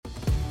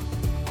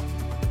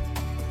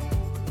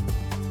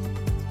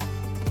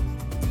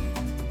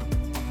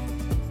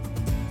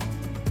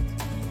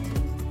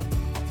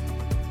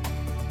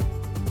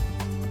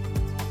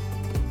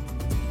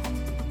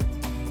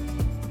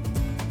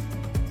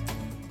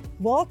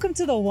Welcome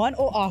to the One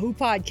Oahu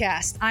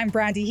podcast. I'm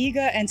Brandi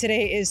Higa, and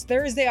today is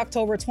Thursday,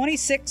 October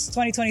 26,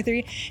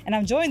 2023, and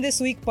I'm joined this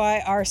week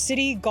by our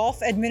City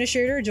Golf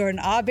Administrator,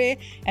 Jordan Abe,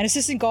 and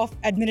Assistant Golf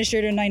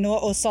Administrator,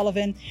 Nainoa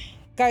O'Sullivan.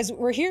 Guys,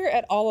 we're here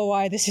at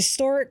Alawai, this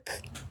historic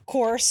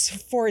course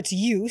for its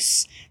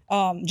use.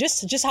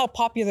 Just how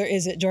popular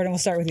is it? Jordan, we'll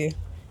start with you.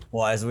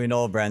 Well, as we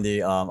know, Brandi,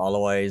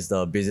 Alawai is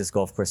the busiest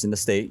golf course in the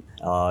state.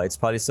 It's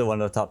probably still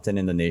one of the top 10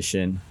 in the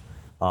nation.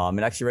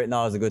 And actually right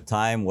now is a good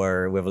time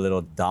where we have a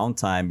little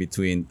downtime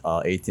between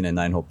 18 and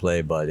 9-hole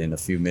play, but in a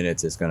few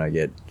minutes it's going to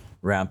get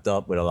ramped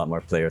up with a lot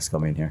more players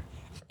coming here.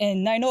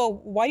 And Nainoa,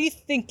 why do you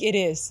think it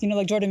is?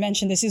 Like Jordan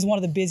mentioned, this is one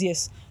of the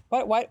busiest.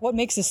 What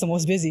makes this the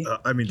most busy?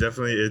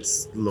 Definitely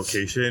it's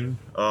location,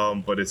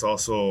 but it's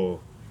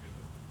also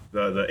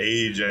the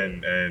age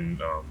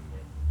and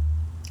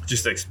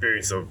just the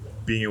experience of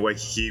being in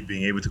Waikiki,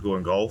 being able to go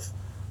and golf.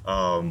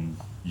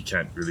 You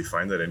can't really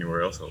find that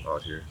anywhere else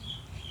out here.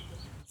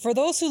 For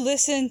those who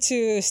listen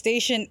to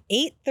station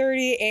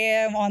 8:30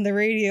 a.m. on the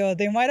radio,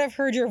 they might have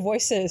heard your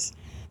voices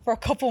for a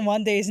couple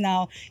Mondays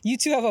now. You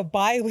two have a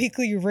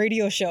bi-weekly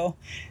radio show.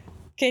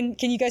 Can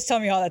you guys tell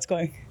me how that's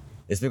going?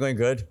 It's been going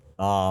good.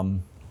 I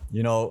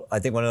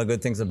think one of the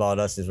good things about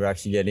us is we're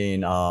actually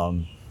getting our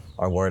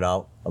word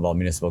out about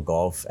municipal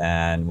golf,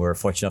 and we're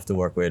fortunate enough to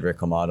work with Rick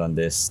Hamad on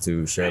this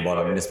to share about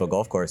our municipal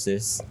golf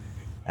courses.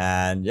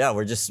 And yeah,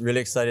 we're just really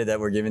excited that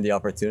we're given the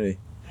opportunity.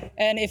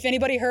 And if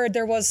anybody heard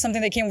there was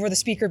something that came over the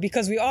speaker,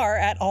 because we are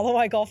at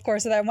Wai Golf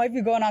Course, so that might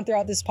be going on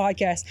throughout this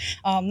podcast.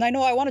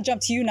 Nainoa, I want to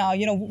jump to you now.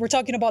 We're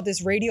talking about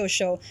this radio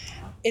show.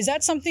 Is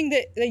that something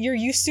that you're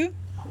used to?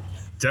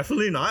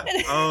 Definitely not.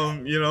 I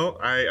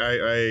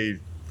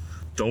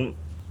don't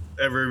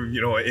ever,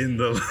 in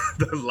the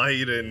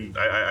light, and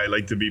I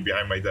like to be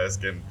behind my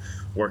desk and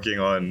working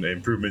on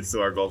improvements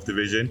to our golf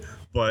division.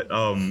 But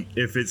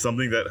if it's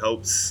something that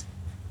helps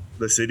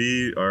the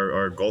city,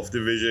 our golf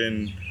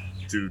division,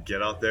 to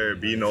get out there,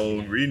 be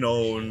known,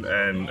 renowned,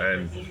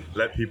 and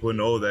let people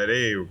know that,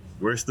 hey,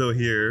 we're still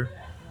here.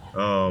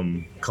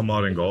 Come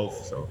out and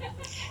golf. So.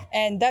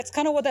 And that's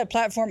kind of what that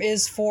platform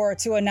is for,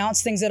 to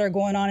announce things that are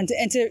going on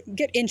and to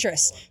get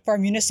interest for our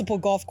municipal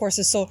golf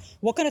courses. So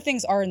what kind of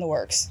things are in the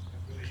works?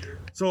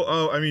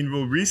 So,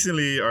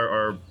 recently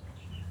our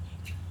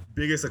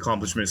biggest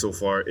accomplishment so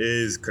far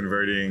is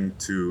converting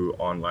to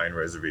online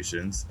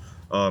reservations.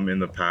 In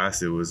the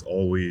past, it was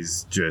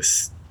always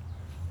just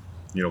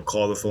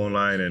call the phone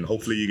line and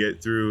hopefully you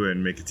get through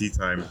and make a tee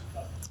time.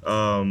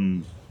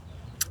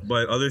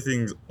 But other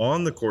things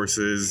on the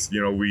courses,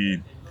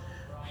 we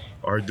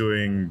are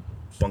doing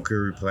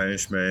bunker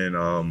replenishment,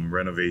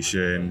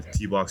 renovation,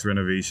 tee box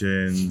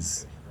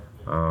renovations.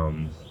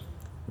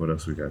 What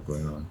else we got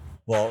going on?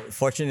 Well,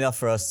 fortunately enough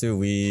for us too,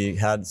 we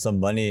had some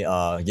money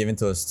given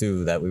to us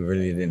too that we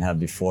really didn't have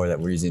before that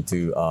we're using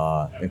to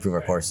improve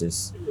our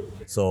courses.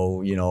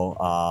 So,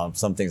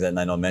 some things that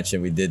Nainoa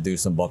mentioned, we did do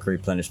some bunker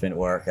replenishment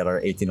work at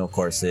our 18-hole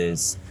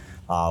courses.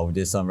 We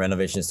did some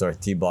renovations to our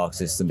tee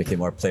boxes to make it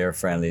more player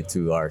friendly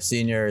to our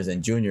seniors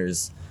and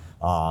juniors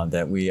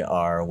that we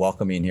are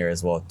welcoming here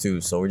as well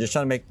too. So we're just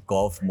trying to make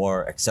golf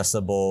more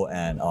accessible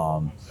and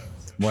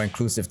more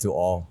inclusive to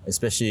all,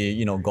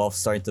 especially, golf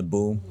starting to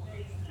boom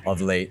of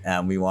late,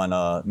 and we want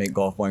to make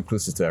golf more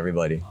inclusive to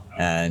everybody.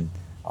 And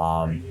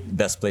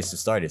best place to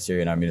start is here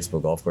in our municipal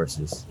golf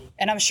courses.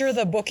 And I'm sure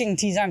the booking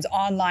tee times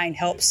online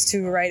helps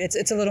too, right?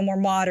 It's a little more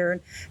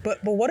modern. But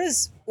what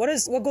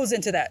goes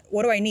into that?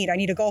 What do I need? I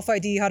need a golf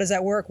ID. How does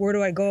that work? Where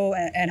do I go?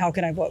 And how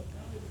can I book?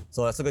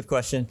 So that's a good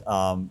question.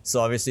 So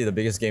obviously the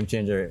biggest game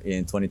changer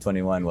in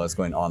 2021 was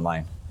going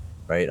online,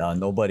 right?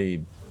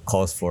 Nobody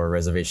calls for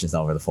reservations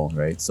now over the phone,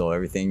 right? So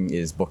everything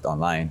is booked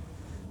online.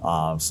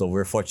 So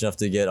we're fortunate enough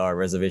to get our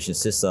reservation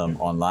system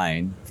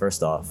online,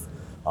 first off.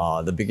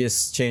 The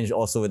biggest change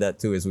also with that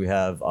too is we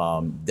have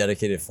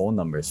dedicated phone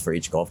numbers for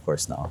each golf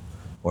course now.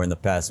 Where in the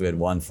past we had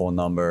one phone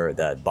number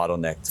that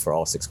bottlenecked for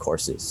all 6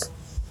 courses.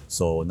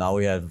 So now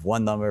we have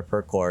one number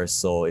per course.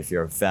 So if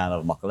you're a fan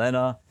of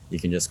Makalena, you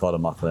can just call the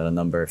Makalena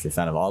number. If you're a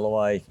fan of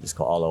Alawai, you can just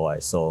call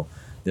Alawai. So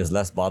there's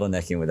less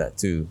bottlenecking with that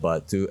too.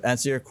 But to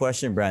answer your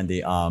question,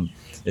 Brandi,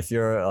 if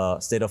you're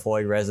a state of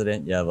Hawaii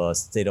resident, you have a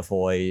state of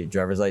Hawaii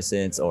driver's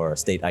license or a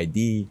state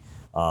ID,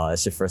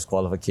 that's your first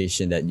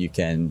qualification that you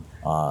can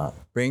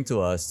bring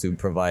to us to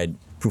provide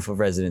proof of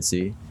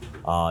residency.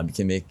 You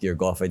can make your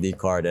golf ID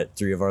card at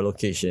 3 of our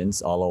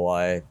locations,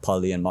 Alawai,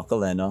 Pali, and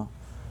Makalena.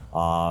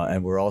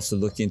 And we're also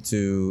looking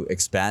to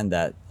expand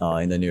that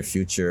in the near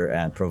future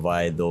and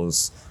provide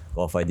those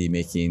golf ID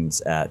makings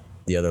at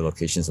the other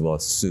locations as well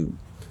soon.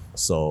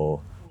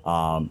 So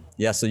so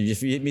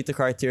if you meet the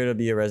criteria to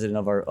be a resident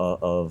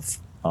of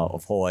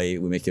Hawaii,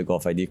 we make you a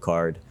golf ID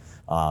card.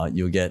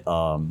 You'll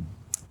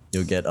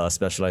get a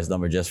specialized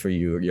number just for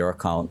your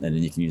account, and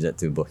then you can use that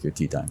to book your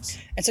tee times.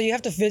 And so you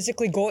have to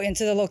physically go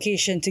into the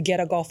location to get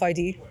a golf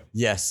ID?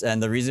 Yes,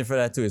 and the reason for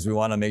that too is we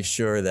want to make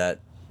sure that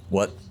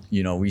what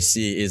we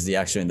see is the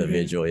actual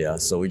individual. Yeah.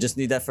 So we just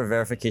need that for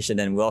verification,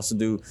 and we also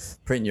do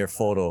print your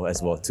photo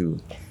as well too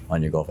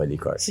on your golf ID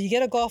card. So you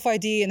get a golf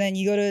ID, and then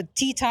you go to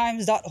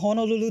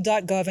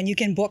ttimes.honolulu.gov, and you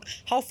can book.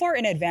 How far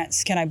in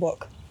advance can I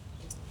book?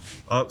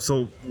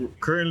 So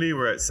currently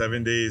we're at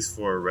 7 days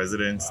for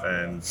residents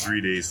and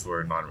 3 days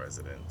for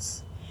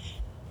non-residents.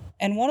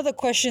 And one of the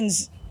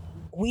questions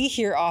we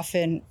hear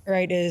often,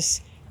 right,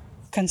 is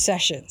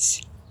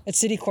concessions at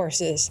city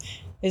courses.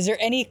 Is there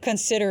any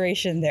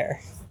consideration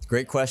there?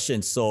 Great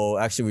question. So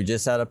actually, we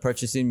just had a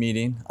purchasing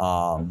meeting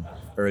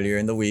earlier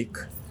in the week,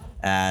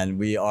 and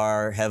we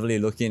are heavily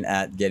looking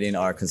at getting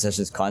our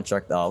concessions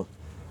contract out.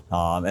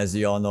 As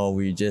you all know,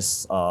 we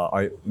just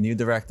our new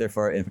director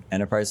for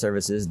enterprise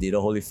services, Dita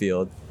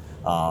Holyfield.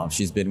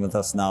 She's been with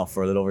us now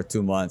for a little over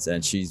 2 months,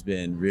 and she's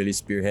been really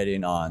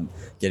spearheading on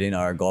getting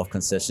our golf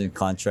concession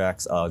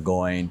contracts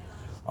going.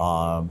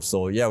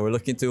 So yeah, we're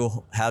looking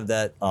to have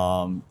that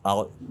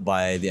out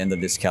by the end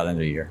of this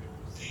calendar year.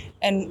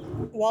 And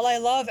while I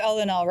love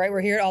L&L, right,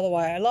 we're here at All the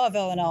Way, I love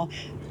L&L.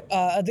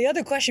 The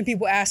other question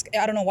people ask,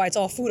 I don't know why it's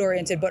all food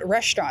oriented, but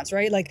restaurants,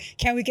 right? Like,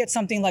 can we get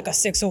something like a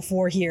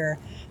 604 here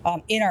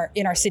in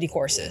our city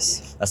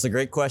courses? That's a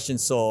great question.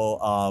 So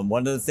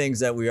one of the things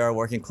that we are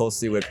working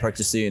closely with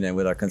purchasing and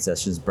with our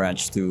concessions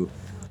branch to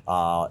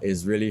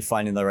is really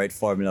finding the right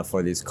formula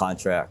for these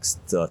contracts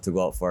to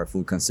go out for our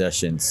food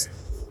concessions.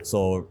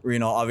 So,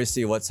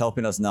 obviously what's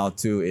helping us now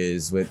too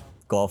is with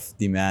golf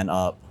demand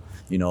up,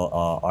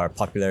 our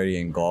popularity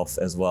in golf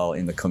as well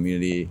in the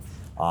community.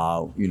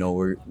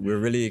 We're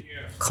really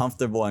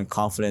comfortable and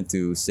confident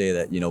to say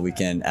that, we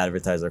can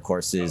advertise our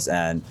courses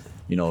and,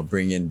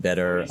 bring in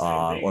better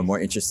or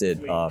more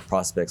interested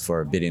prospects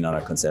for bidding on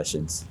our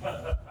concessions.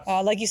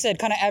 Like you said,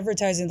 kind of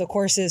advertising the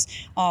courses.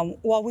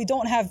 While we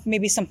don't have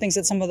maybe some things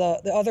that some of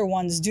the other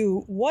ones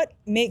do, what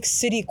makes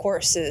city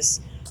courses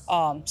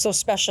so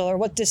special, or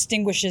what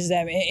distinguishes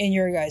them in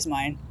your guys'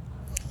 mind?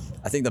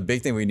 I think the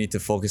big thing we need to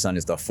focus on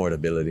is the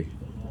affordability.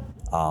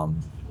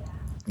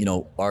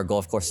 Our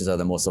golf courses are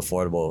the most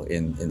affordable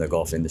in the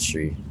golf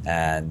industry.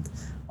 And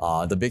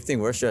the big thing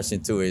we're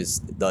stressing too is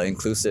the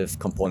inclusive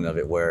component of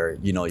it, where,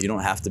 you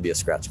don't have to be a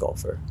scratch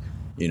golfer.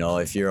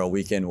 If you're a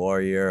weekend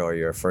warrior or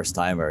you're a first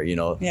timer,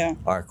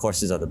 our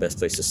courses are the best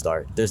place to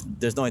start.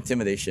 There's no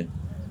intimidation.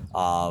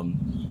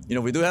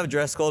 We do have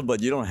dress code,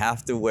 but you don't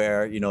have to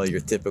wear,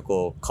 your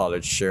typical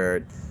collared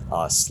shirt,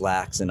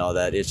 slacks and all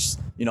that. It's,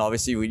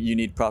 obviously you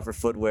need proper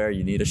footwear,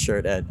 you need a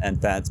shirt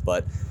and pants,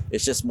 but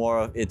it's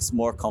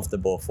more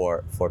comfortable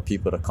for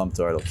people to come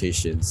to our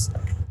locations.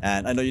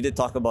 And I know you did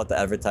talk about the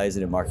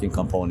advertising and marketing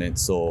component.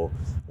 So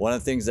one of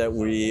the things that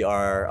we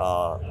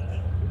are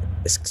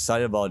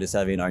excited about is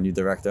having our new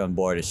director on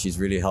board, and she's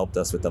really helped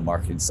us with the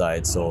marketing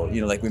side. So,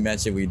 like we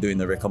mentioned, we're doing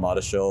the Rick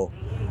Hamada show.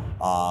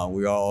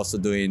 We are also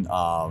doing,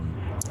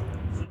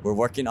 we're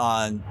working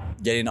on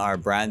getting our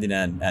branding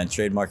and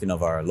trademarking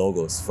of our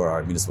logos for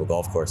our municipal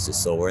golf courses.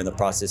 So we're in the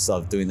process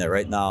of doing that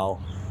right now,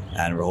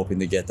 and we're hoping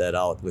to get that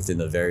out within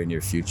the very near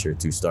future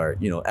to start,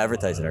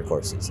 advertising our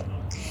courses.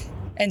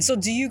 And so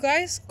do you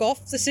guys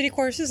golf the city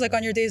courses like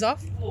on your days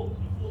off?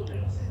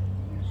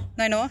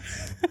 Nainoa?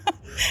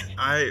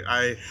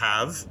 I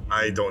have.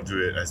 I don't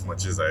do it as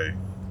much as I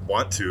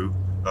want to.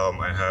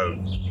 I have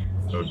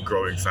a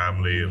growing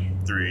family of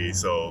 3,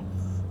 so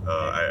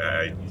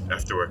I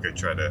after work I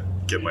try to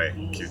get my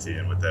QT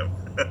in with them.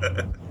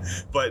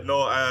 But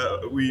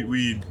no, we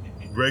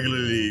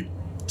regularly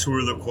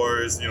tour the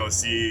course,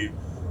 see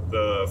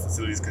the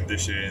facilities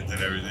conditions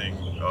and everything.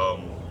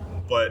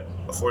 But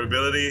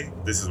affordability,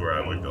 this is where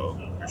I would go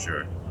for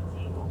sure.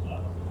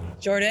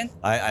 Jordan?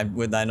 I'm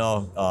with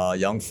Nainoa,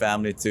 young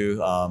family too.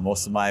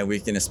 Most of my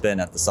weekend is spent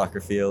at the soccer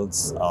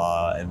fields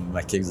and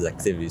my kids'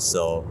 activities.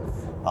 So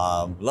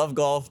love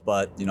golf,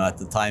 but at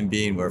the time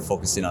being, we're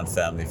focusing on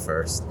family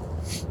first.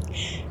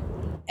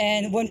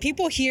 And when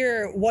people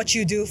hear what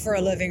you do for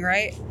a living,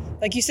 right?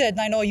 Like you said,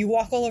 Nainoa, you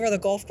walk all over the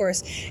golf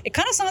course. It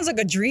kind of sounds like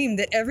a dream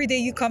that every day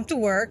you come to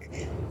work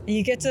and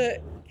you get to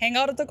hang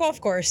out at the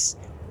golf course.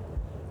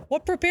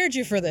 What prepared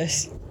you for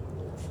this?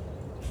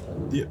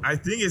 Yeah, I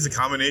think it's a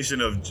combination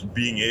of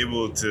being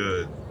able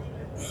to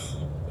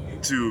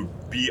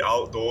be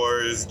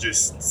outdoors,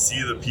 just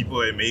see the people.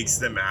 It makes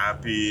them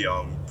happy,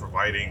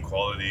 providing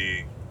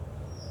quality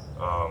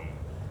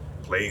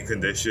playing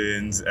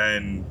conditions,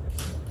 and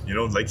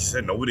like you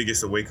said, nobody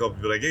gets to wake up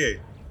and be like, hey,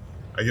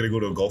 I gotta go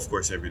to a golf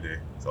course every day.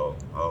 So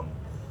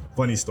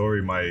funny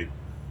story, my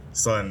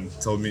son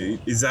told me,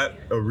 is that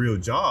a real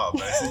job?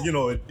 And I said,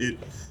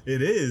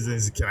 it is. And I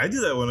said, can I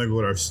do that when I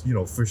go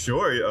to for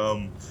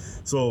sure.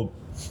 So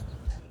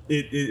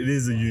it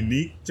is a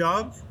unique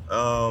job,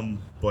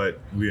 but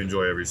we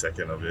enjoy every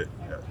second of it.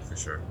 Yeah, for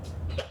sure.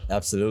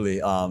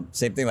 Absolutely.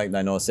 Same thing like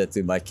Nainoa said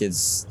too. My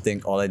kids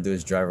think all I do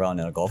is drive around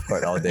in a golf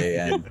cart all day,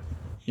 and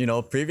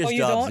previous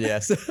jobs, don't?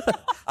 Yes,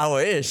 I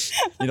wish.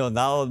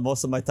 Now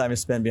most of my time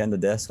is spent behind the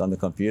desk on the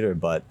computer.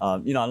 But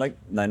like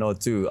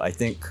Nainoa too, I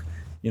think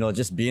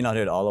just being out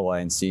here at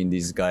Alawai and seeing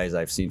these guys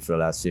I've seen for the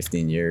last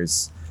 15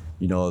 years,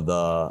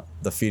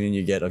 the feeling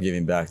you get of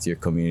giving back to your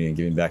community and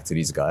giving back to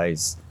these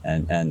guys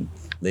and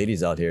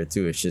ladies out here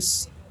too. It's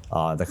just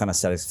the kind of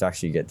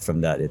satisfaction you get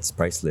from that. It's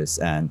priceless.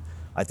 And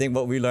I think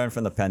what we learned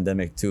from the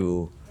pandemic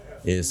too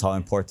is how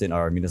important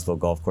our municipal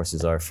golf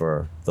courses are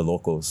for the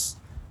locals.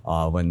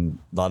 When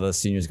a lot of the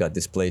seniors got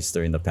displaced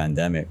during the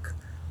pandemic,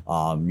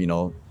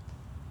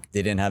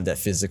 they didn't have that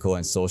physical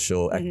and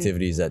social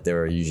activities that they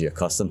were usually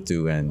accustomed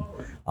to. And,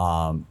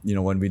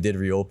 when we did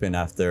reopen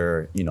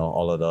after,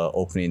 all of the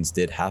openings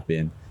did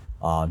happen,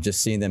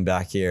 just seeing them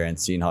back here and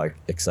seeing how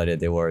excited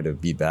they were to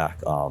be back,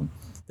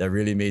 that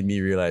really made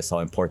me realize how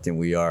important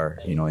we are,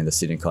 in the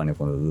city and county of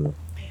Honolulu.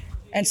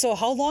 And so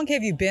how long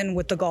have you been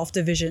with the golf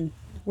division?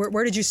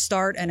 Where did you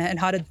start and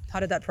how did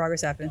that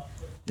progress happen?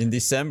 In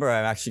December,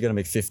 I'm actually going to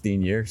make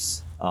 15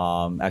 years.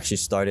 Actually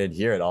started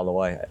here at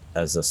Alawai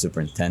as a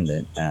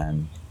superintendent,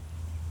 and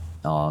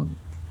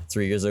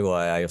 3 years ago,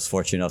 I was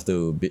fortunate enough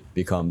to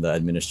become the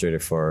administrator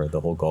for the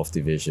whole golf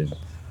division.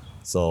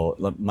 So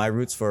my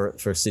roots for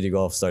City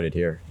Golf started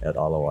here at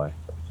Alawai.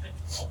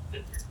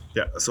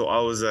 Yeah, so I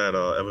was at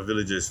Eva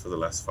Villages for the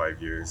last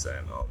 5 years,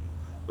 and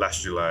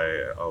last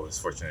July, I was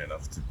fortunate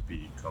enough to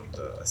become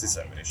the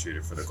assistant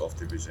administrator for the golf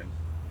division.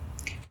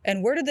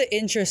 And where did the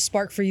interest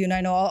spark for you? And I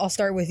know I'll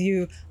start with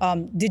you.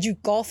 Did you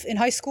golf in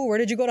high school? Where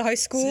did you go to high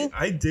school? See,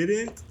 I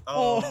didn't.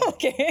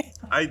 Okay.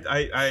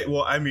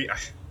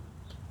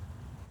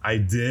 I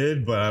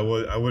did, but I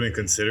wouldn't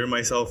consider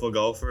myself a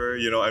golfer.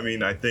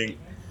 I think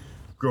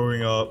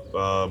growing up,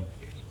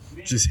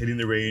 just hitting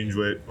the range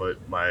with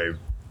my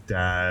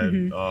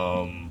dad,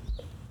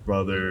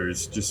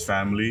 brothers, just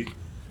family.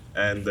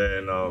 And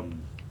then,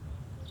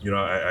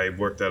 I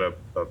worked at a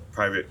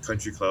private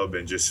country club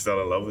and just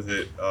fell in love with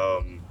it.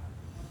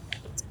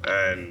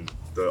 And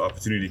the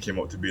opportunity came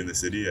up to be in the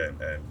city, and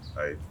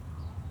I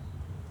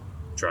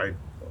tried.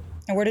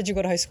 And where did you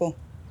go to high school?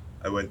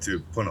 I went to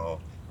Punahou.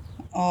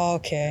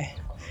 Okay.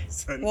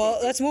 Well,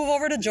 let's move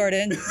over to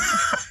Jordan.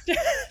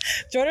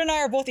 Jordan and I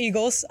are both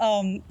Eagles.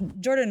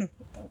 Jordan,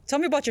 tell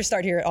me about your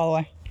start here at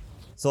Alawai.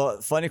 So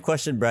funny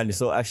question, Brandi.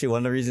 So actually one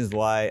of the reasons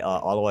why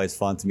Alawai is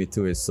fun to me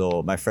too is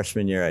so my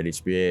freshman year at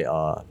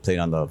HBA, playing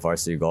on the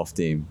varsity golf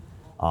team,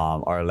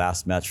 our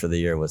last match for the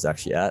year was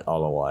actually at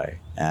Alawai.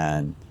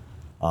 And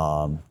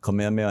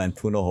Kamehameha and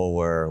Punahou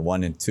were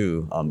 1 and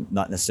 2,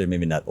 not necessarily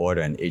maybe in that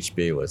order, and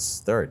HBA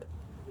was third.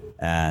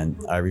 And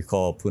I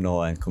recall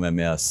Punahou and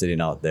Kamehameha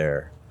sitting out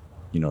there,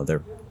 their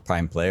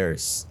prime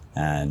players.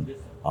 And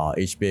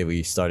HBA,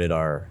 we started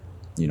our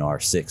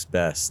sixth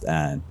best,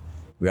 and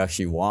we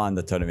actually won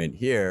the tournament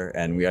here,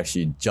 and we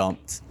actually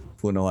jumped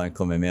Punahou and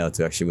Kamehameha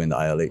to actually win the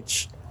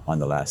ILH on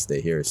the last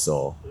day here.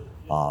 So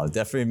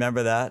definitely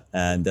remember that,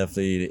 and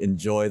definitely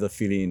enjoy the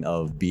feeling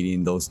of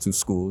beating those two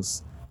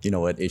schools. At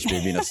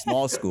HBA being a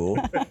small school,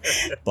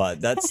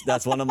 but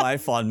that's one of my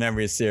fond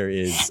memories here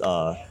is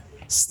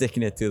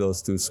sticking it to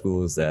those two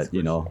schools that.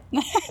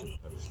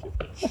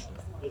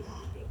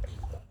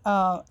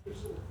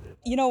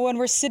 When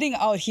we're sitting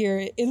out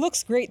here, it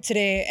looks great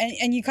today.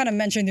 And you kind of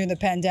mentioned during the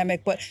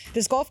pandemic, but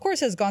this golf course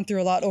has gone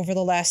through a lot over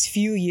the last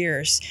few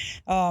years.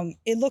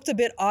 It looked a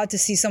bit odd to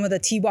see some of the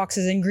tee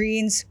boxes and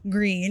greens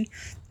green,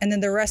 and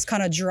then the rest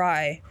kind of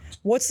dry.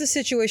 What's the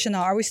situation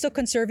now? Are we still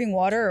conserving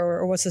water,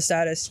 or what's the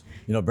status?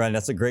 Brandon,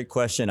 that's a great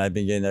question. I've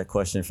been getting that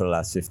question for the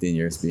last 15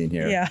 years being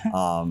here. Yeah.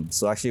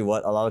 So actually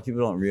what a lot of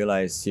people don't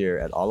realize here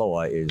at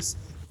Alawai is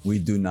we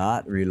do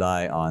not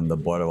rely on the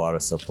Board of Water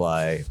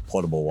Supply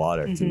potable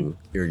water to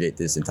irrigate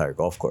this entire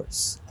golf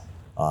course.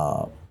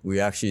 We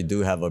actually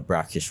do have a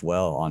brackish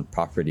well on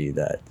property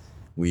that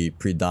we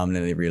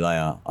predominantly rely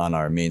on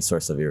our main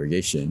source of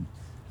irrigation.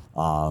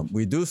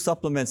 We do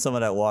supplement some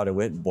of that water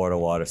with Board of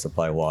Water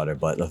Supply water,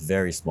 but a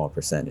very small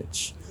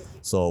percentage.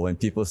 So when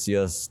people see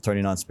us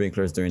turning on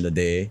sprinklers during the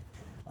day,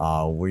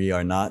 we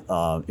are not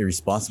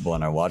irresponsible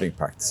in our watering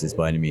practices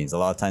by any means. A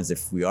lot of times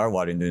if we are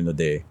watering during the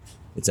day,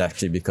 it's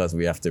actually because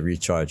we have to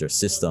recharge our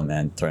system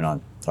and turn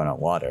on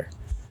water.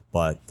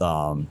 But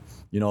the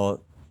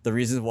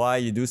reason why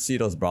you do see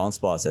those brown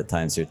spots at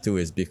times here too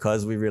is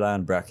because we rely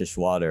on brackish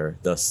water.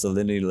 The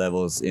salinity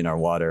levels in our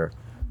water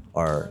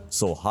are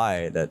so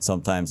high that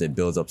sometimes it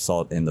builds up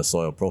salt in the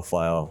soil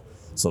profile,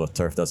 so the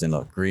turf doesn't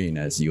look green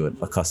as you would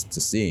accustomed to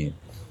seeing.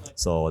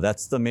 So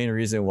that's the main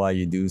reason why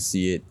you do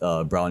see it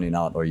browning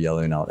out or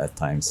yellowing out at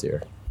times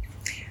here.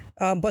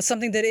 But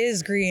something that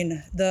is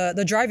green,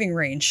 the driving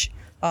range.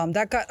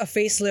 That got a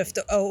facelift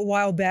a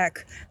while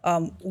back.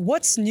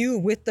 What's new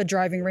with the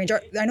driving range?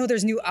 I know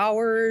there's new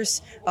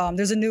hours.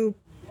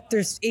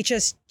 There's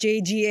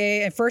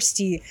HSJGA and First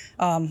Tee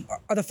are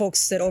the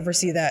folks that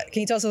oversee that.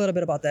 Can you tell us a little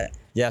bit about that?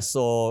 Yeah,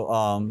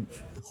 so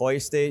Hawaii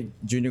State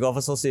Junior Golf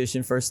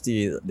Association First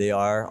Tee, they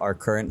are our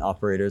current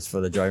operators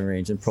for the driving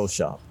range and pro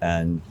shop.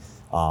 And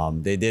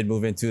they did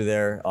move into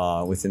there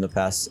within the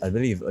past, I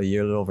believe, a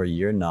little over a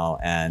year now.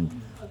 And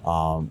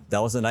that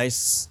was a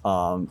nice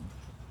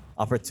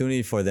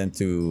opportunity for them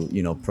to,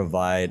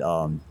 provide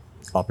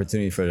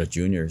opportunity for the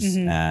juniors.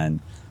 And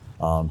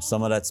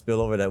some of that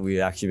spillover that we've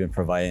actually been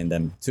providing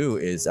them too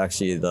is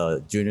actually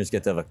the juniors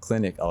get to have a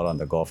clinic out on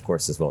the golf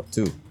course as well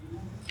too.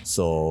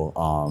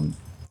 So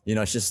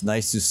it's just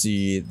nice to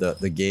see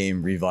the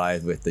game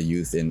revived with the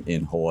youth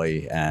in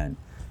Hawaii, and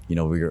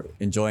we're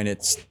enjoying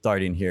it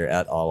starting here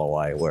at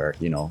Alawai, where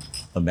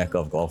a mecca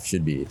of golf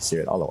should be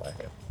here at Alawai.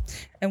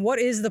 And what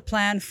is the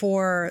plan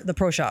for the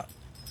pro shop?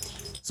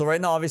 So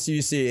right now, obviously,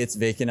 you see it's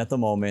vacant at the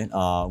moment.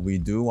 We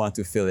do want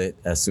to fill it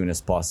as soon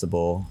as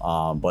possible,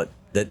 but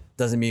that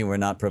doesn't mean we're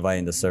not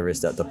providing the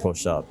service that the pro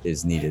shop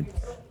is needed.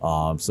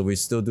 So we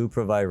still do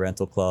provide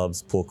rental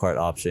clubs, pool cart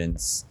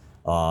options.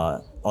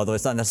 Although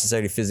it's not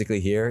necessarily physically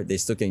here, they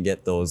still can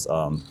get those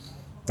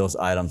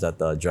items at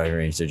the driving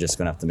range. They're just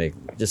gonna have to make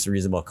just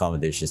reasonable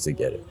accommodations to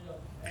get it.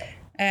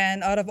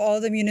 And out of all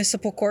the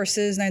municipal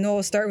courses, and I know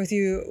we'll start with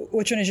you,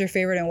 which one is your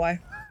favorite and why?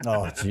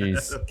 Oh,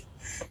 jeez.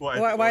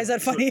 Why is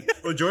that funny?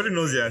 Well, Jordan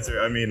knows the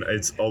answer. I mean,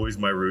 it's always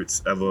my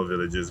roots, Evo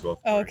Villages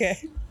Golf Course. Oh, okay.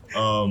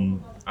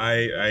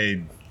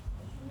 I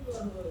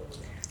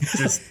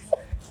just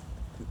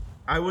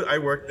I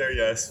worked there,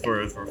 yes,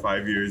 for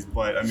 5 years,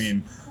 but I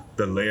mean,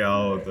 the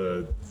layout,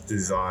 the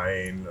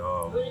design,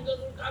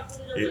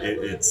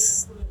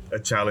 it's a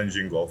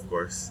challenging golf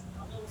course.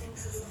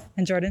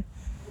 And Jordan?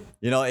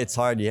 It's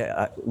hard.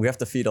 Yeah, we have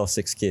to feed all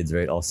 6 kids,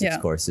 right? All 6 Yeah.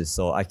 courses.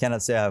 So I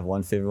cannot say I have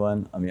one favorite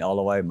one. I mean,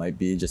 Alawai might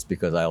be just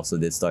because I also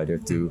did start here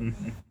too.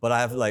 But I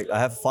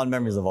have fond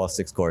memories of all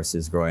 6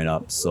 courses growing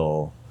up.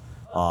 So,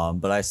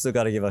 but I still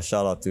got to give a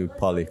shout out to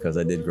Polly because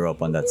I did grow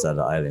up on that side of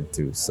the island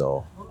too.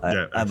 So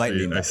I might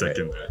lean that way.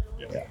 second that.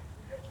 Yeah.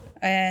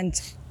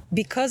 And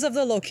because of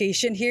the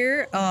location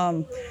here,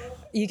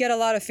 you get a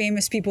lot of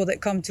famous people that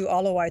come to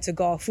Alawai to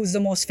golf. Who's the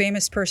most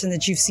famous person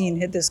that you've seen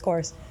hit this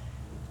course?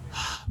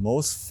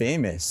 Most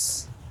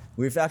famous.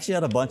 We've actually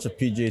had a bunch of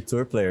PGA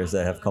Tour players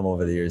that have come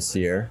over the years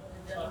here.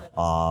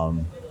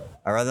 I'd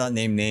rather not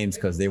name names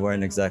because they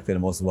weren't exactly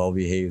the most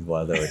well-behaved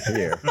while they were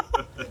here.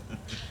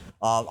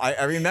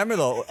 I remember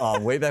though,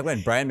 way back when,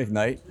 Brian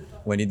McKnight,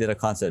 when he did a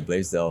concert at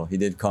Blaisdell, he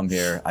did come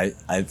here,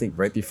 I think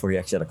right before he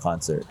actually had a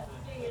concert.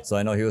 So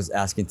I know he was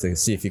asking to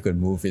see if he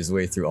could move his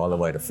way through all the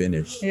way to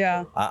finish.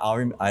 Yeah.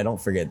 I don't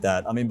forget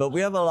that. I mean, but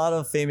we have a lot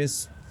of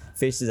famous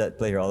faces that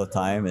play here all the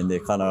time, and they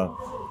kind of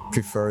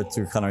prefer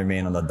to kind of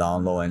remain on the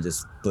down low and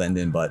just blend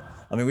in. But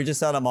I mean, we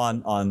just had him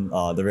on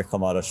the Rick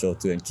Kamada show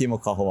too, and Kimo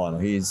Kahuano.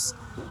 He's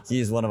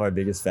one of our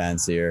biggest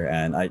fans here,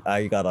 and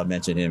I gotta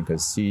mention him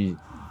because he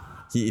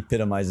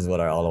epitomizes what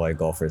our Alawai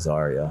golfers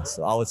are. Yeah,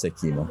 so I would say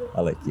Kimo.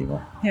 I like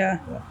Kimo. Yeah.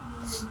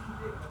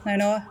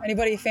 Nainoa,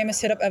 anybody famous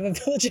hit up Evo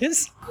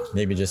Villages?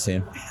 Maybe just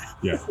him.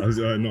 Yeah,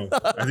 no.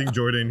 I think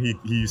Jordan, he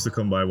used to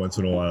come by once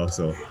in a while.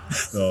 So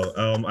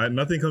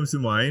nothing comes to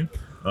mind.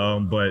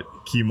 But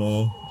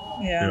Kimo,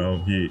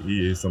 Yeah.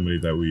 he is somebody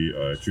that we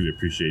truly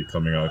appreciate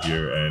coming out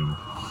here, and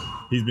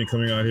he's been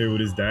coming out here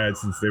with his dad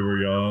since they were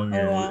young.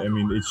 And wow. I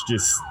mean, it's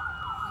just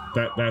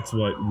that's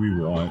what we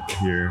want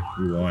here.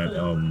 We want.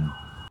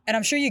 And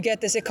I'm sure you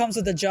get this. It comes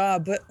with the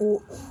job. But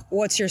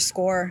what's your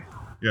score?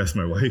 Yes,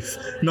 my wife.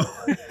 No.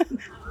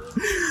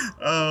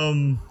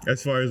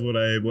 As far as what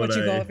you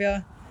golf,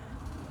 yeah.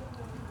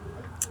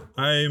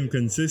 I'm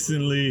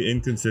consistently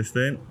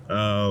inconsistent.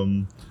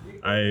 I'm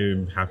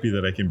happy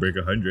that I can break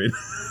 100.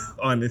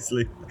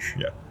 Honestly,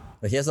 yeah.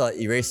 But he has an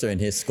eraser in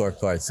his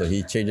scorecard, so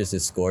he changes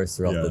his scores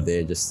throughout the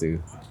day just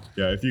to.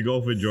 Yeah, if you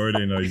golf with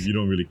Jordan, you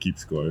don't really keep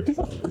scores.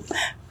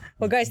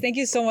 Well, guys, thank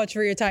you so much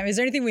for your time. Is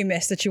there anything we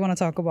missed that you want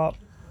to talk about?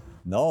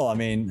 No, I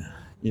mean,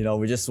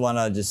 we just want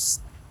to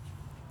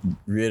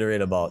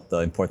reiterate about the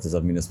importance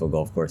of municipal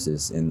golf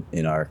courses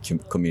in our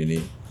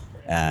community,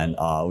 and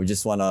we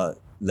just want to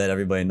let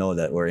everybody know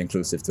that we're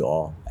inclusive to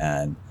all.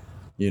 And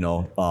you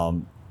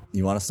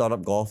want to start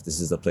up golf, this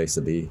is the place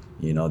to be.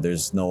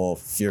 There's no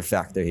fear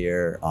factor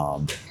here,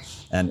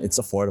 and it's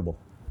affordable.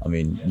 I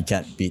mean, you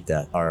can't beat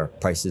that. Our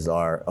prices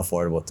are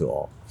affordable to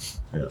all.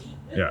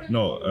 Yeah.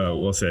 No,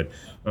 well said.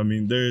 I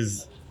mean,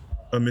 there's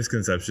a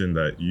misconception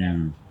that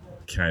you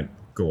can't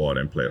go out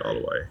and play at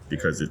Alawai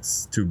because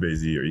it's too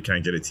busy or you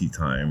can't get a tee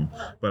time.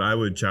 But I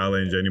would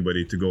challenge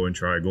anybody to go and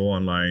try. Go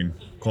online,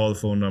 call the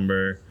phone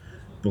number,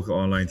 book an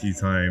online tee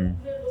time,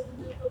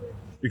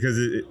 because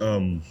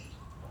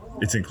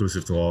it's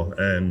inclusive to all.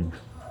 And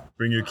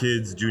bring your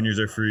kids. Juniors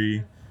are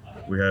free.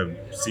 We have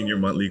senior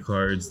monthly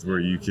cards where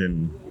you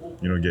can,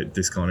 get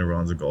discounted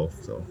rounds of golf.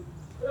 So.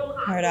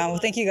 Right on. Well,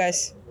 thank you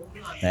guys.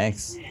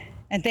 Thanks.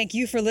 And thank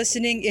you for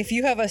listening. If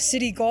you have a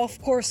city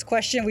golf course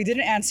question we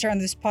didn't answer on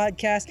this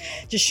podcast,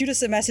 just shoot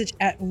us a message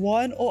at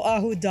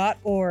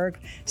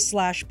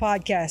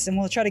oneoahu.org/podcast. And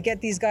we'll try to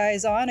get these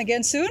guys on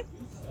again soon.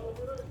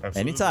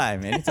 Absolutely.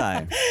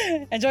 Anytime.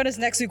 And join us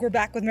next week. We're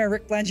back with Mayor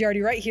Rick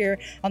Blangiardi right here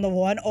on the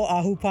One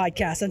Oahu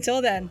podcast.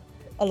 Until then,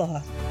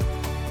 aloha.